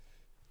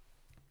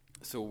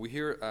So we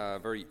hear a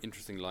very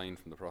interesting line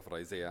from the prophet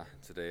Isaiah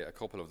today, a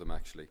couple of them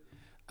actually,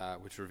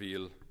 which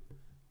reveal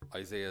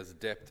Isaiah's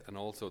depth, and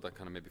also that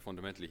kind of maybe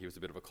fundamentally he was a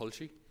bit of a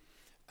culty.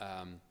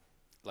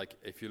 Like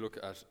if you look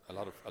at a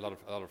lot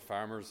of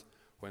farmers,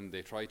 when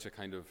they try to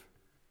kind of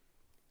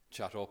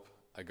chat up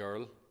a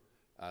girl,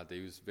 they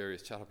use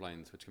various chat up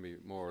lines which can be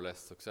more or less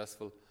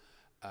successful.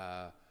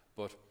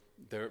 But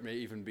there may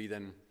even be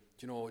then,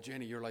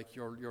 Jenny, you're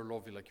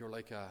lovely, like you're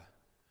like a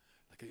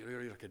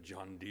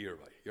John Deere,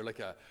 right? You're like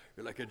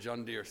a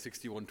John Deere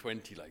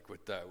 6120, like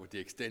with the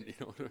extent,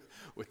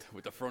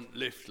 with the front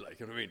lift, like,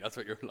 you know what I mean? That's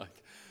what you're like.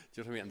 Do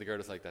you know what I mean? And the girl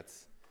is like,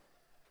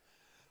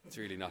 it's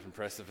really not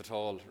impressive at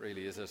all,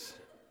 really, is it?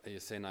 Are you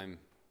saying I'm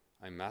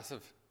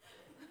massive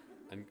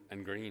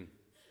and green?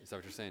 Is that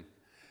what you're saying?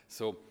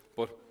 So,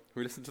 but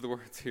we listen to the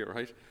words here,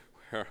 right?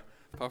 Where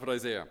Prophet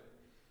Isaiah,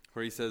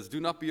 where he says, "Do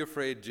not be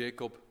afraid,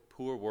 Jacob,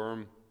 poor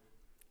worm,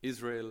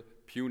 Israel,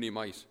 puny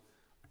mite,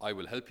 I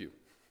will help you."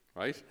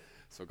 Right?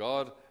 So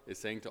God is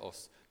saying to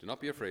us, do not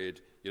be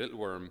afraid, you little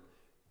worm,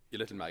 you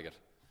little maggot.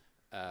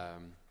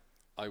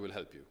 I will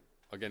help you.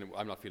 Again,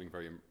 I'm not feeling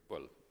very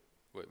well.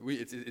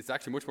 It's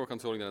actually much more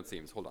consoling than it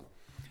seems. Hold on.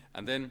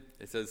 And then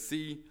it says,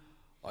 "See,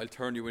 I'll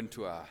turn you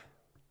into a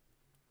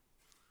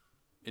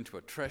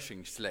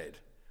threshing sled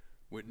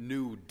with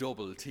new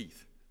double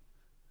teeth."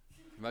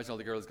 Imagine all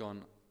the girls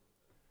going,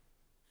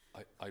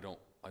 I don't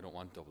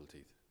want double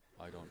teeth.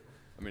 I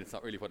mean, it's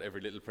not really what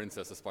every little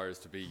princess aspires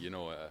to be,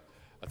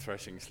 a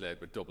threshing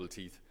sled with double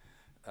teeth.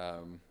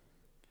 And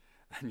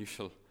you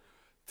shall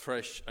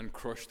thresh and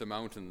crush the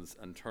mountains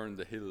and turn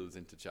the hills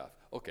into chaff.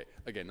 Okay,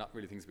 again, not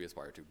really things we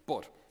aspire to.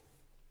 But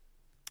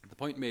the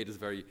point made is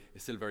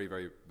still very,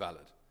 very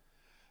valid.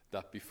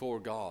 That before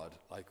God,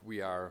 like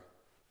we are,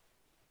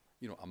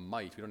 a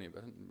mite.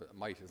 A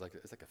mite is like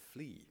a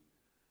flea,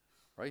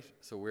 right?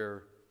 So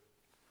we're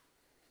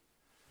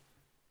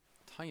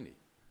tiny.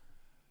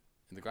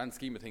 In the grand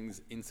scheme of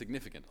things,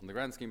 insignificant. On the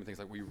grand scheme of things,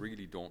 like we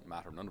really don't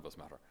matter. None of us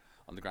matter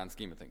on the grand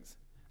scheme of things.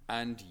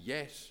 And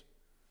yet,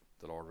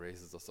 the Lord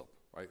raises us up,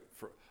 right?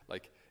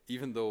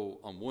 Even though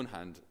on one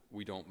hand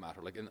we don't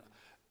matter. If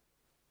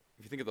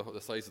you think of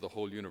the size of the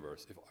whole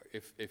universe,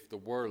 if the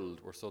world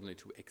were suddenly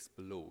to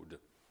explode,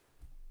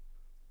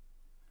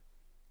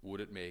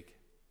 would it make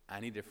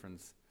any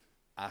difference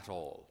at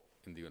all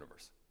in the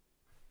universe?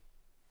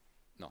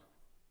 No.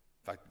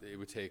 In fact, it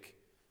would take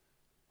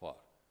what?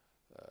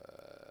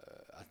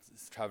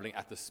 Traveling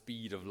at the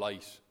speed of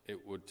light,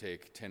 it would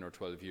take 10 or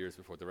 12 years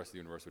before the rest of the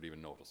universe would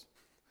even notice.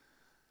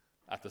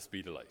 At the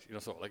speed of light.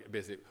 So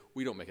basically,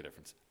 we don't make a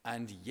difference.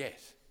 And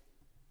yet,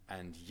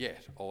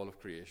 all of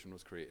creation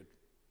was created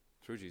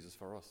through Jesus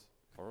for us.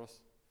 For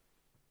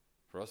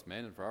us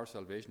men, and for our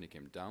salvation, he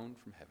came down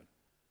from heaven.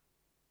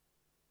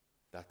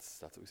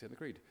 That's what we say in the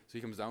Creed. So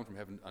he comes down from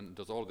heaven and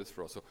does all of this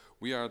for us. So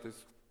we are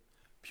this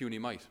puny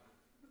mite.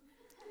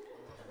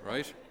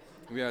 Right?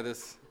 We are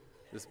this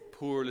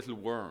poor little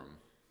worm,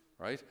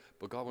 right?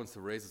 But God wants to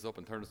raise us up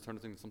and turn us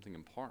into something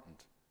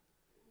important.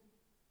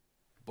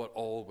 But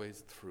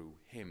always through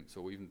him.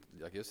 So even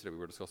like yesterday we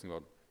were discussing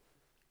about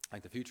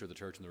the future of the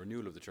church and the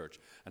renewal of the church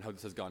and how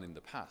this has gone in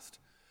the past.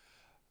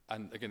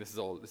 And again, this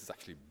is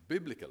actually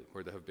biblical,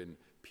 where there have been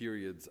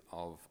periods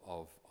of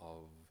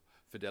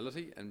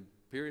fidelity and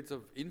periods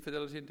of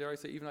infidelity, and dare I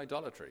say even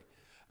idolatry.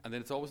 And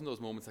then it's always in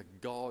those moments that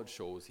God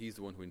shows he's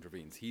the one who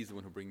intervenes. He's the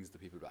one who brings the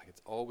people back.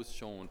 It's always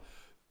shown,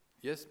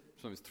 yes,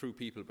 sometimes through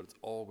people, but it's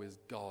always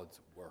God's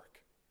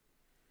work.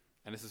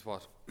 And this is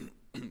what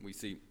we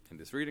see in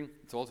this reading.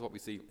 It's also what we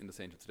see in the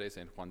saint of today,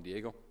 Saint Juan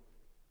Diego.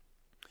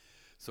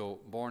 So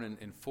born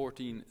in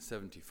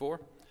 1474.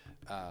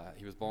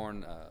 He was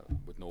born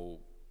with no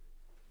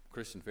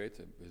Christian faith.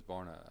 He was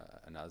born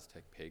an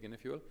Aztec pagan,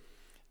 if you will.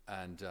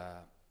 And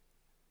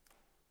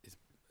his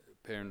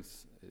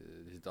parents,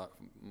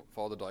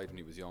 father died when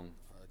he was young.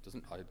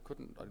 I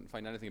didn't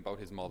find anything about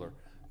his mother,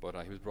 but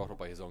he was brought up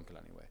by his uncle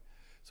anyway.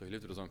 So he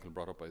lived with his uncle,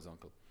 brought up by his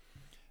uncle.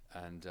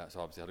 And so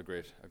obviously had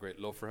a great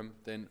love for him.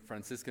 Then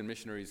Franciscan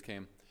missionaries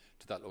came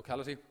to that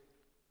locality,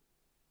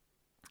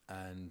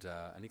 and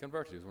he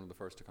converted. He was one of the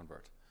first to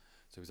convert.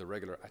 So he was a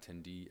regular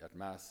attendee at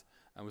Mass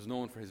and was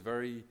known for his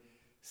very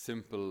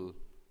simple,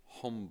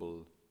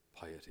 humble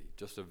piety.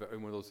 Just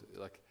one of those,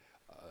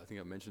 I think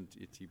I mentioned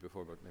it to you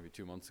before, but maybe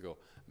 2 months ago,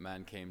 a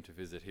man came to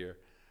visit here,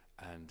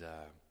 and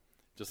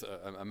just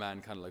a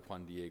man kind of like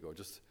Juan Diego,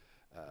 just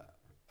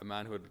a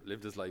man who had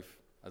lived his life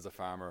as a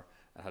farmer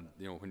and had,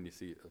 when you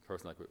see a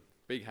person like with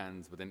big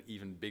hands, but then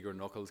even bigger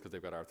knuckles because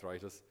they've got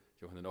arthritis,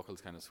 when the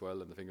knuckles kind of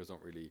swell and the fingers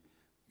don't really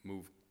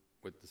move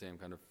with the same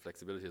kind of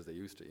flexibility as they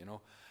used to,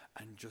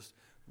 and just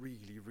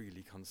really,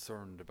 really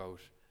concerned about,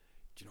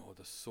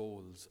 the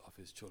souls of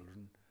his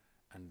children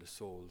and the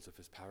souls of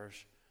his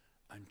parish,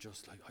 and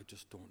just I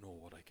just don't know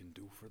what I can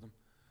do for them.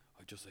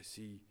 I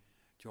see,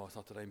 it's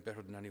not that I'm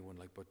better than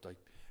anyone, but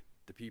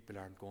the people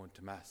aren't going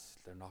to Mass,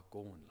 they're not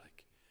going,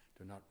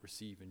 they're not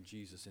receiving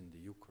Jesus in the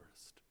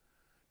Eucharist.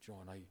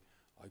 And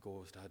I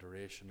go to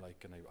adoration,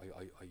 and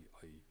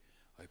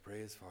I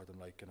praise for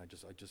them, and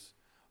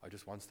I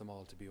just wants them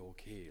all to be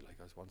okay. I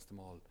just wants them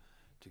all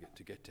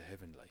to get to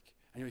heaven, like.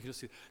 And you can just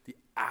see the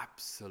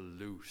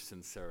absolute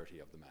sincerity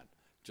of the man.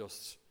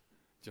 Just,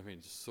 do you know what I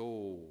mean? Just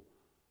so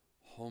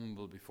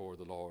humble before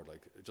the Lord,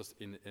 like just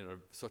in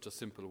such a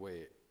simple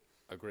way,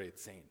 a great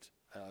saint.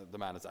 The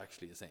man is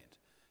actually a saint.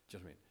 Do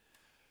you know what I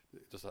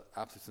mean? Just an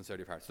absolute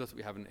sincerity of heart. So that's what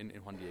we have in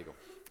Juan Diego.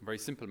 A very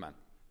simple man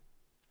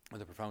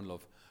with a profound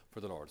love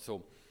for the Lord.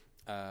 So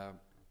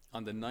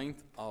on the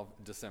 9th of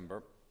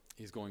December,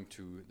 he's going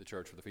to the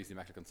church for the Feast of the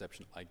Immaculate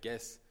Conception. I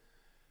guess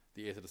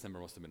the 8th of December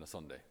must have been a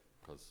Sunday,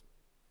 because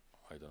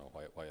I don't know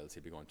why else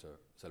he'd be going to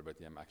celebrate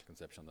the Immaculate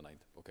Conception on the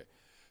 9th. Okay,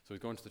 so he's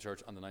going to the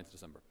church on the 9th of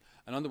December.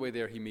 And on the way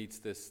there, he meets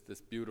this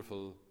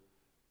beautiful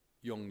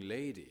young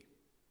lady,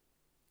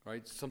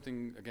 right?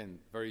 Something, again,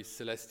 very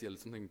celestial,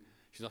 something.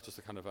 She's not just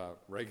a kind of a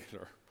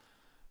regular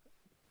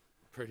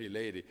pretty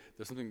lady.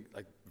 There's something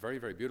like very,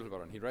 very beautiful about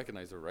her. And he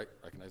recognized her,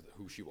 recognized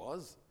who she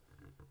was,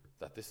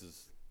 that this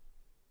is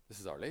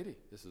Our Lady.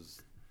 This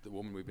is the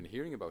woman we've been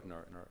hearing about in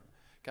our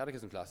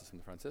catechism classes from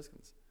the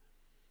Franciscans.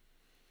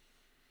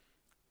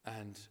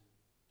 And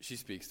she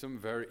speaks to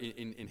him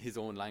in his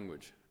own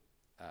language,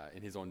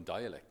 in his own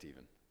dialect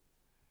even.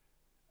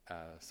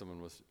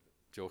 Someone was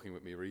joking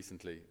with me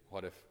recently,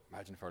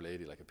 imagine if Our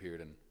Lady like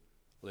appeared in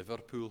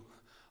Liverpool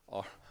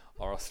or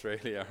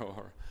Australia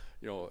or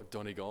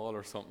Donegal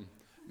or something.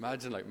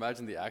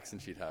 Imagine the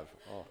accent she'd have.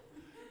 Oh,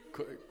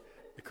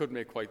 it could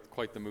make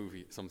quite the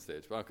movie at some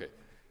stage. But okay,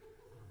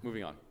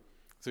 moving on.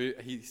 So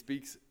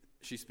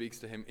she speaks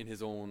to him in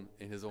his own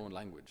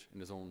language, in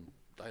his own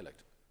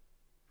dialect,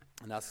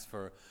 and asks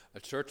for a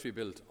church to be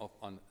built up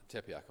on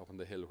Tepeyac, up on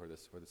the hill where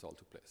this all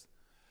took place,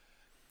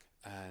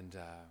 and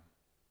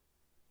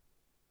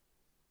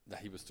that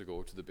he was to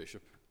go to the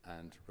bishop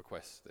and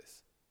request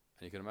this.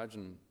 And you can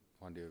imagine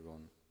Juan Diego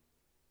going,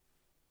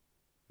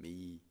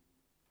 me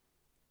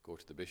go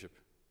to the bishop,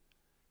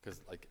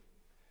 because like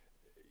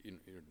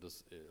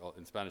there's,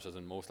 in Spanish, as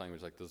in most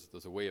languages, like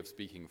there's a way of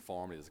speaking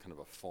formally. There's kind of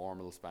a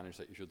formal Spanish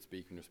that you should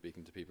speak when you're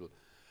speaking to people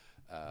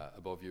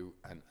above you,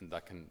 and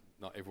that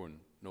not everyone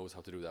knows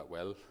how to do that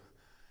well.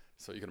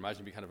 So you can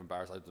imagine being kind of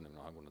embarrassed. I don't even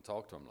know how I'm going to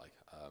talk to him, like.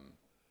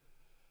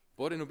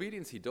 But in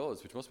obedience he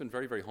does, which must have been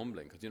very, very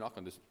humbling, because you knock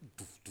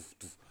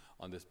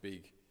on this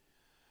big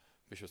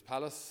bishop's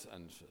palace,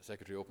 and the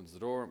secretary opens the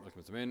door,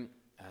 welcomes him in,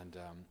 and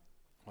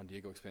Juan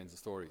Diego explains the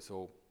story.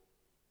 So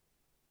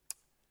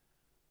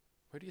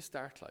where do you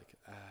start? Like,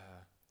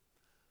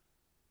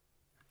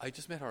 I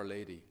just met Our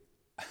Lady,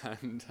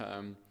 and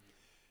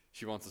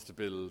she wants us to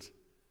build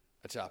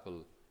a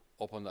chapel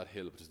up on that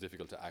hill, which is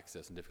difficult to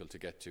access and difficult to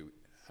get to,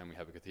 and we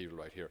have a cathedral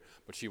right here.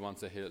 But she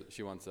wants a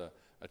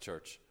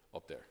church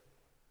up there.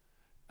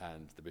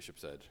 And the bishop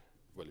said,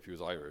 well, if he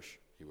was Irish,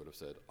 he would have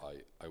said,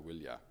 I will,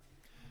 yeah.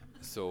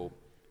 So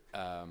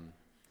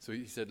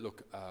he said,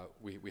 look,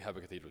 we have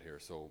a cathedral here,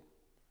 so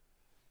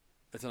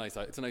it's a nice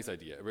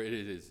idea.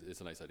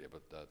 It's a nice idea,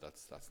 but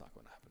that's not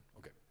going to happen.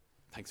 Okay,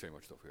 thanks very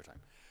much though for your time.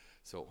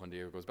 So Juan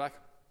Diego goes back,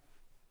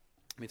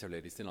 meets Our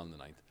Lady still on the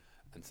 9th,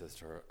 and says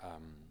to her,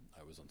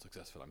 I was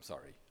unsuccessful. I'm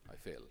sorry, I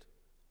failed.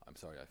 I'm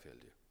sorry I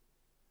failed you.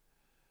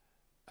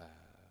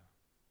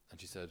 And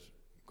she said,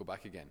 go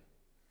back again.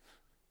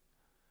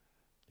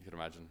 You can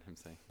imagine him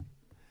saying,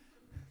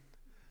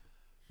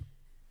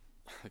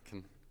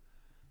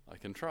 I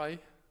can try.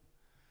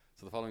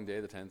 So the following day,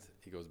 the 10th,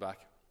 he goes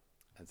back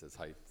and says,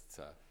 hi, it's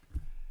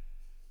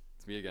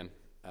me again.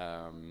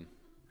 I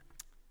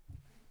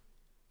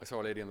saw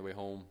Our Lady on the way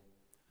home,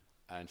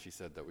 and she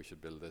said that we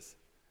should build this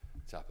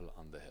chapel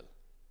on the hill.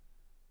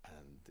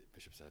 And the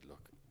bishop said,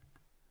 look,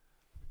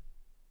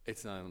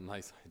 it's not a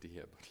nice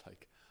idea, but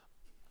like,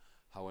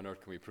 how on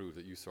earth can we prove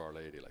that you saw Our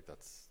Lady? Like,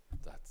 that's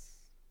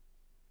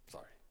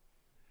sorry.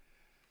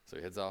 So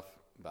he heads off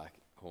back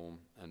home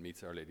and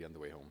meets Our Lady on the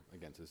way home.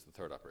 Again, so this is the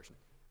third apparition.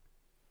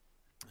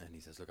 And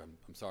he says, look,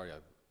 I'm sorry, I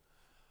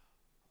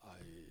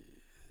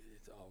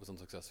was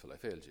unsuccessful, I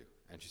failed you.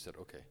 And she said,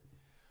 okay,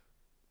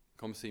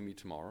 come see me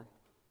tomorrow,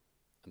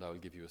 and I will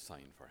give you a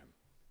sign for him.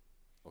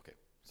 Okay,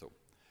 so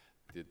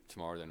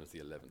tomorrow then was the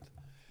 11th.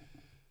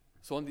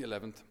 So on the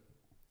 11th,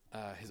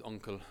 his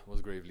uncle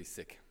was gravely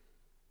sick.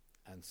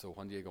 And so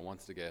Juan Diego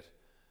wants to get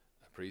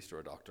a priest or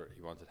a doctor.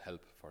 He wanted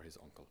help for his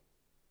uncle.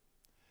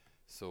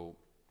 So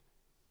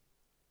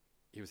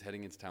he was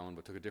heading into town,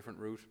 but took a different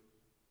route.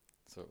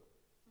 So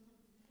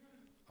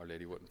Our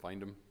Lady wouldn't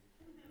find him.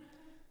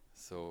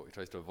 So he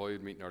tries to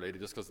avoid meeting Our Lady,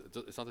 just because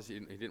it's not that he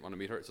didn't want to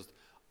meet her. It's just,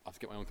 I have to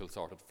get my uncle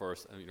sorted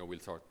first, and we'll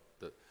sort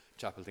the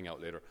chapel thing out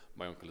later.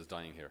 My uncle is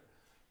dying here.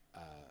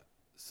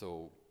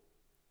 So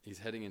he's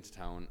heading into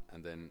town,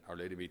 and then Our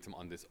Lady meets him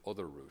on this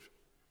other route.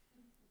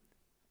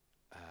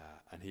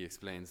 And he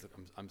explains, look,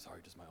 I'm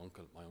sorry, just my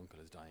uncle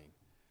is dying.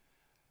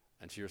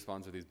 And she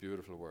responds with these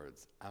beautiful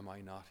words, am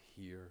I not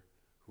here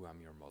who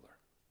am your mother?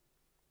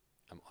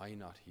 Am I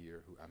not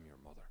here who am your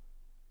mother?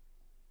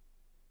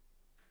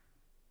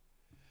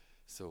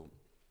 So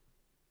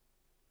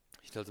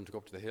he tells him to go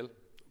up to the hill,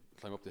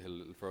 climb up the hill a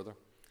little further,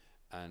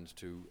 and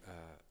to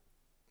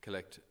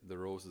collect the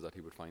roses that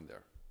he would find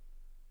there.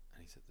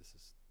 And he said, this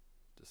is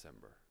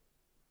December.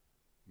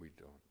 We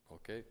don't.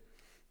 Okay.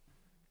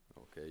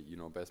 Okay, you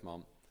know best,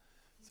 Mom.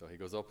 So he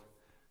goes up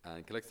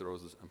and collects the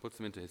roses and puts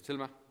them into his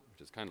tilma,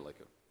 which is kind of like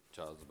a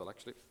child's bell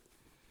actually.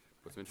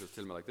 Puts them into his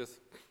tilma like this.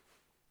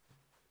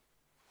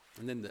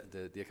 And then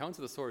the accounts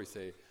of the story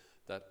say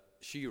that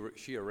she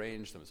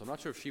arranged them. So I'm not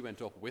sure if she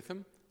went up with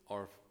him,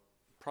 or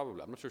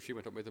probably, I'm not sure if she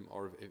went up with him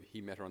or if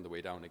he met her on the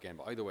way down again.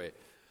 But either way,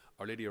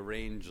 Our Lady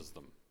arranges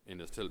them in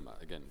his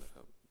tilma. Again,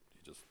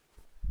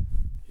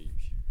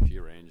 she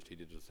arranged, he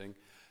did his thing.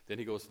 Then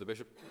he goes to the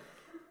bishop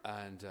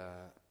and,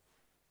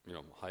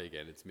 hi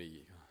again, it's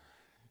me.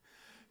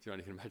 You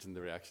can imagine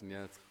the reaction.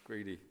 Yeah, it's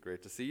really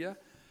great to see you.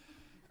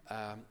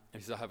 And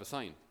he says, I have a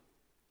sign.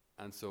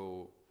 And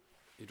so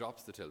he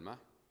drops the tilma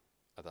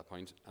at that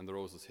point, and the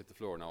roses hit the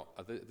floor. Now,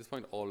 at this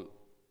point, all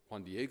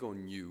Juan Diego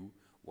knew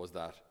was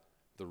that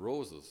the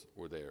roses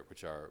were there,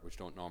 which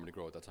don't normally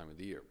grow at that time of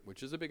the year,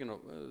 which is a big enough.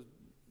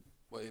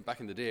 Well, back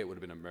in the day, it would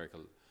have been a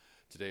miracle.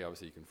 Today,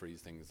 obviously, you can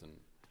freeze things and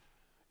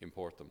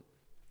import them.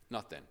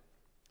 Not then.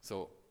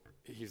 So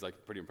he's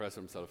like pretty impressed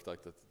with himself,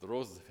 like that the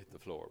roses have hit the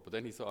floor. But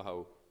then he saw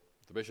how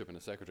the bishop and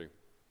his secretary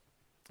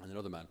and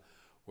another man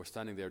were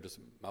standing there, just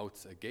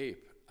mouths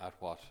agape at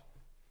what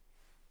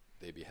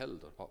they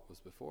beheld, at what was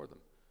before them.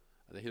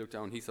 And then he looked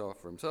down, he saw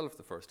for himself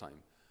the first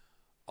time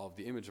of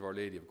the image of Our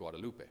Lady of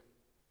Guadalupe,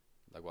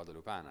 La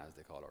Guadalupana as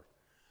they call her.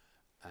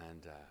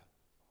 And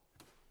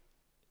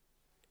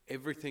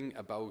everything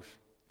about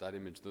that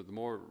image, the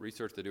more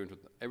research they do into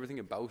it, everything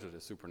about it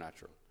is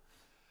supernatural.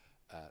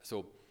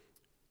 So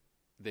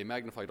they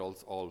magnified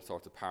all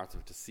sorts of parts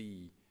of it to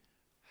see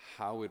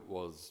how it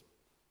was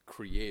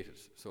created.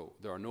 So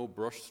there are no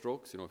brush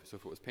strokes. So if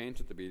it was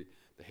painted,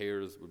 the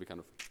hairs would be kind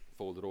of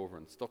folded over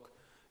and stuck.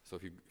 So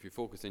if you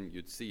focus in,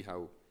 you'd see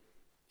how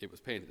it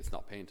was painted. It's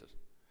not painted.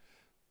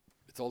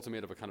 It's also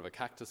made of a kind of a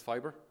cactus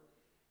fiber,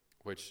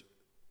 which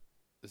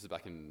this is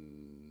back in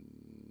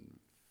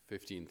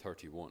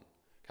 1531.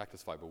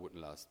 Cactus fiber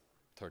wouldn't last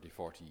 30,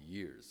 40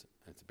 years.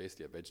 It's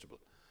basically a vegetable.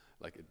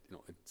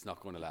 It's not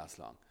going to last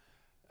long.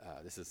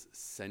 This is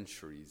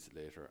centuries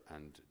later,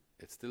 and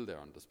it's still there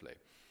on display.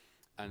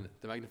 And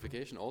the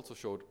magnification also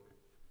showed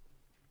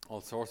all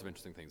sorts of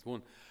interesting things.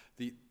 One,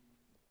 the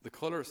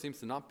colour seems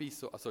to not be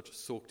as such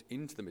soaked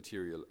into the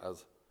material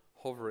as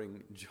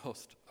hovering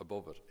just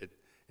above it.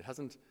 It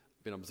hasn't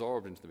been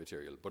absorbed into the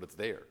material, but it's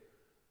there.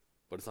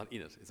 But it's not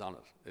in it, it's on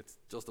it. It's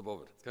just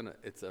above it.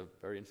 It's a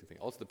very interesting thing.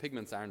 Also, the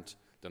pigments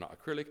they're not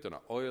acrylic, they're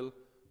not oil,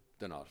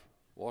 they're not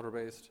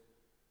water-based.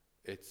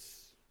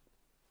 It's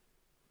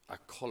a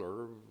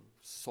colour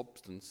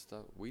substance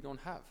that we don't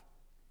have.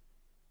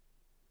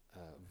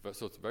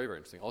 So it's very, very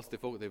interesting. Also,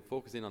 they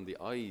focus in on the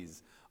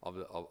eyes of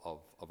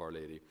Our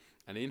Lady,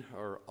 and in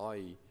her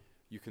eye,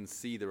 you can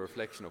see the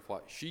reflection of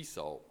what she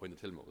saw when the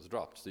tilma was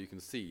dropped. So you can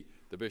see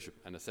the bishop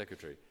and the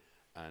secretary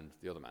and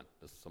the other man.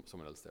 There's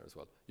someone else there as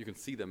well. You can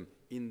see them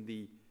in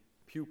the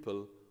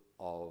pupil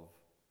of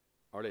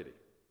Our Lady.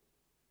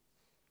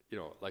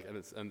 And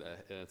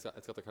it's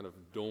got the kind of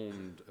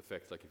domed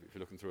effect, like if you're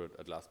looking through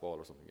a glass ball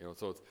or something.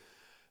 So it's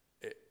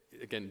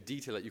again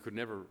detail that you could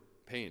never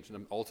paint,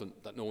 and also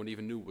that no one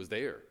even knew was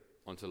there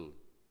until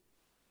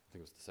I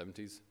think it was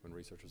the 70s when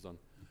research was done.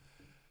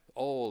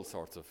 All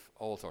sorts of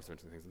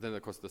interesting things. And then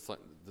of course you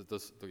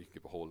can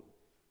give a whole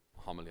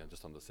homily on the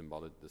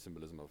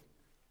symbolism of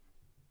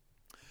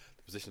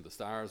the position of the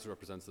stars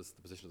represents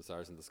the position of the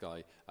stars in the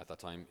sky at that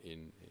time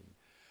in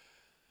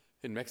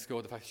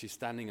Mexico. The fact that she's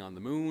standing on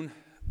the moon,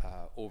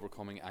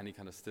 overcoming any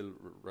kind of still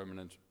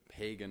remnant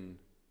pagan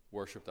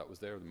worship that was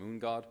there, the moon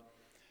god,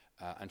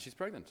 and she's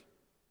pregnant.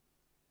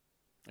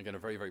 Again, a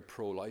very, very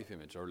pro-life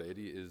image. Our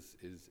Lady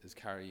is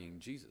carrying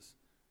Jesus.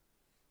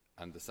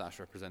 And the sash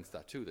represents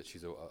that too, that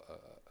she's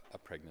a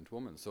pregnant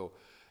woman. So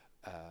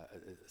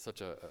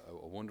such a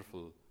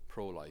wonderful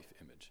pro-life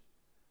image.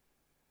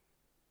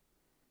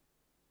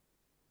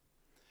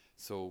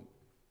 So,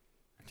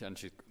 and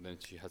then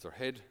she has her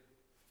head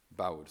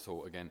bowed.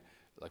 So again,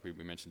 like we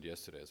mentioned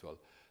yesterday as well,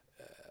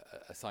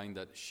 a sign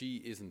that she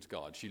isn't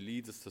God. She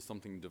leads us to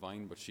something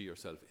divine, but she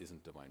herself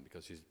isn't divine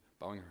because she's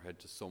bowing her head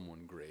to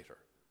someone greater.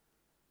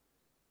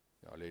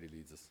 Our Lady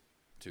leads us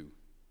to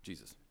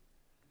Jesus.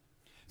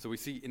 So we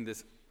see in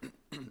this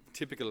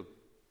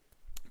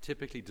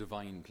typically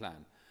divine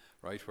plan,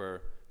 right,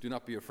 where do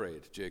not be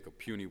afraid, Jacob,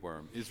 puny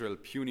worm, Israel,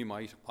 puny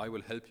might, I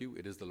will help you,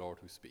 it is the Lord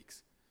who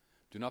speaks.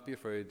 Do not be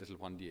afraid, little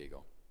Juan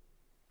Diego.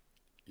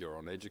 You're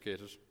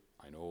uneducated,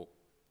 I know,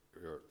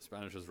 your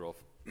Spanish is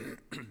rough,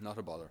 not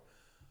a bother.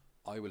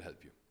 I will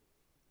help you.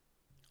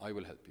 I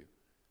will help you.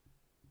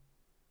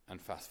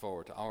 And fast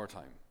forward to our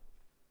time.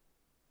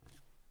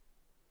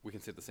 We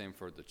can say the same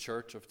for the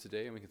church of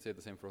today, and we can say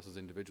the same for us as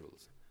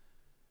individuals.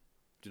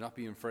 Do not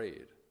be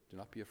afraid. Do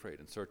not be afraid.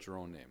 Insert your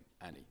own name.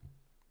 Annie.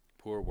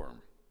 Poor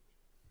worm.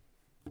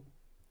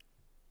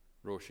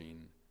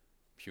 Roisin.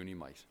 Puny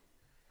mite.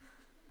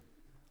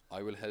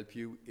 I will help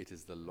you. It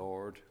is the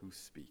Lord who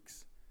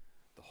speaks.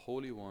 The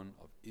Holy One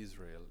of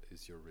Israel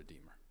is your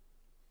Redeemer.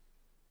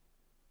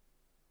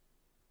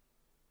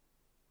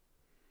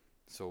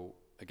 So,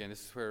 again,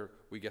 this is where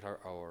we get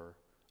our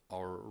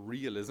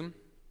realism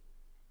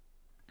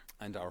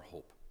and our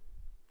hope.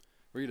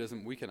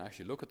 Realism, we can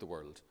actually look at the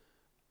world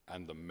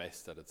and the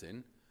mess that it's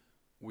in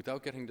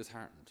without getting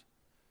disheartened,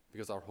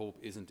 because our hope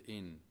isn't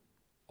in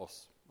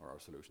us or our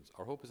solutions.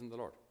 Our hope is in the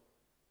Lord,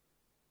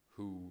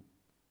 who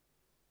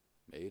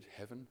made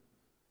heaven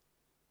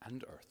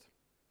and earth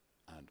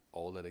and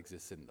all that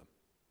exists in them.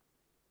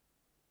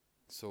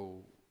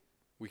 So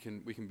we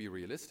can be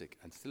realistic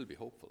and still be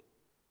hopeful.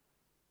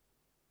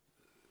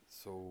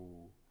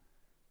 So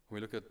when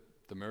we look at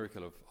the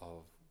miracle of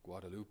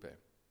Guadalupe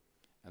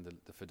and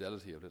the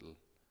fidelity of little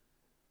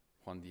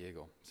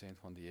Saint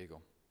Juan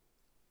Diego,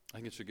 I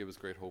think it should give us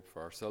great hope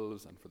for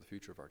ourselves and for the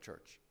future of our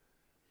church.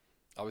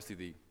 Obviously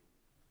the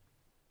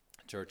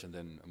church and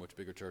then a much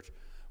bigger church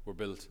were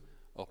built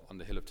up on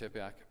the hill of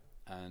Tepeyac,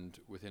 and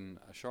within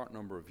a short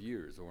number of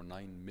years over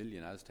 9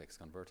 million Aztecs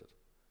converted.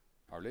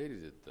 Our Lady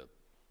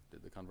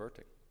did the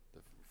converting.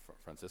 The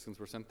Franciscans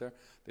were sent there,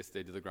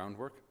 they did the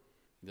groundwork,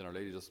 and then Our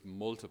Lady just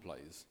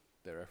multiplies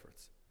their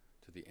efforts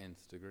to the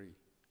nth degree.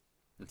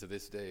 And to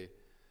this day,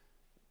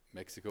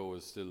 Mexico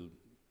is still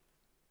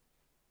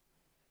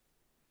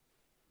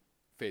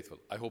faithful.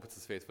 I hope it's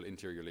as faithful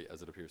interiorly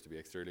as it appears to be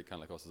exteriorly,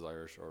 kind of like us as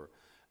Irish, or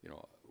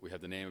we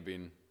have the name of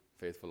being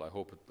faithful. I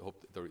hope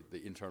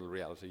the internal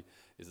reality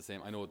is the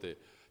same. I know the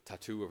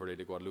tattoo of Our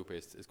Lady of Guadalupe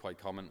is quite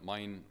common.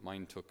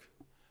 Mine took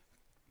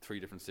 3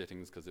 different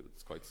sittings because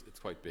it's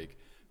quite big.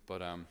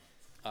 But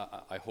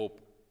I hope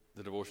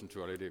the devotion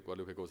to Our Lady of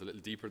Guadalupe goes a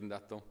little deeper than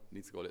that, though. It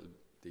needs to go a little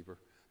deeper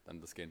than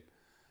the skin.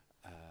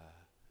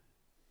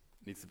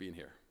 Needs to be in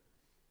here.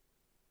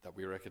 That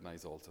we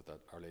recognize also that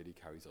Our Lady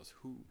carries us.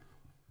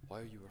 Why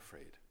are you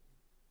afraid?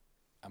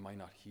 Am I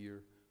not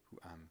here who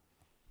am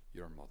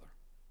your mother?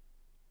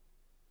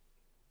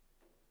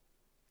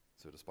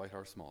 So despite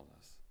our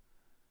smallness,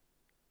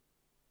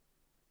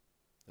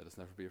 let us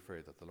never be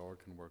afraid that the Lord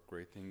can work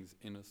great things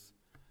in us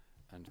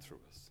and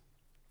through us,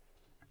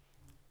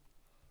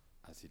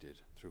 as he did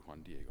through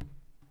Juan Diego.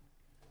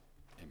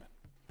 Amen.